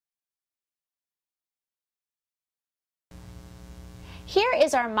Here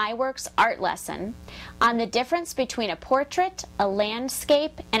is our MyWorks art lesson on the difference between a portrait, a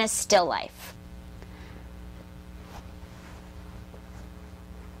landscape, and a still life.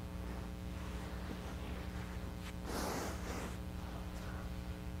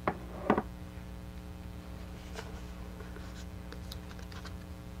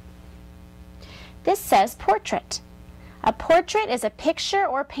 This says portrait. A portrait is a picture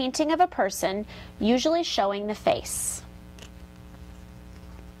or painting of a person, usually showing the face.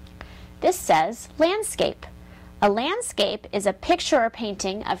 This says landscape. A landscape is a picture or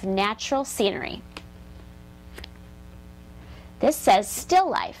painting of natural scenery. This says still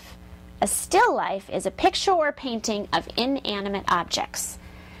life. A still life is a picture or painting of inanimate objects.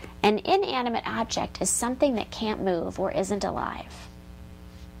 An inanimate object is something that can't move or isn't alive.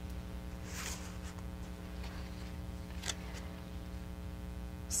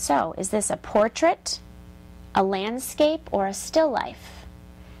 So, is this a portrait, a landscape, or a still life?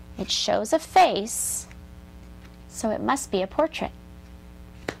 It shows a face, so it must be a portrait.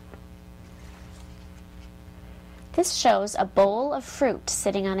 This shows a bowl of fruit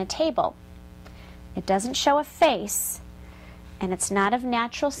sitting on a table. It doesn't show a face, and it's not of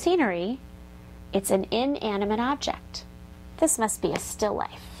natural scenery. It's an inanimate object. This must be a still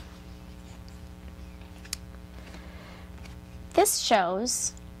life. This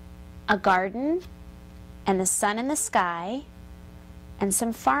shows a garden and the sun in the sky and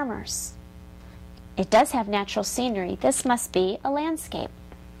some farmers. It does have natural scenery. This must be a landscape.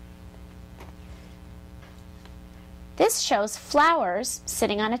 This shows flowers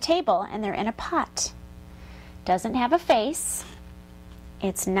sitting on a table and they're in a pot. Doesn't have a face.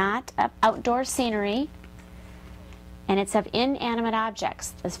 It's not outdoor scenery, and it's of inanimate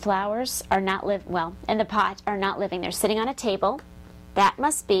objects. The flowers are not and the pot are not living. They're sitting on a table. That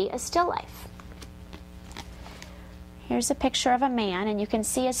must be a still life. Here's a picture of a man, and you can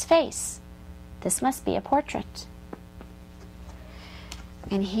see his face. This must be a portrait.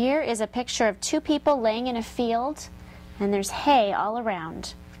 And here is a picture of two people laying in a field, and there's hay all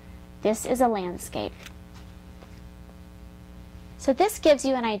around. This is a landscape. So this gives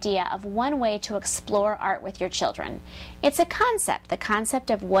you an idea of one way to explore art with your children. It's a concept, the concept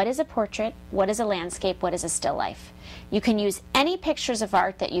of what is a portrait, what is a landscape, what is a still life. You can use any pictures of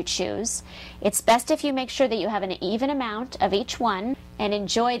art that you choose. It's best if you make sure that you have an even amount of each one, and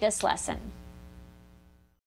enjoy this lesson.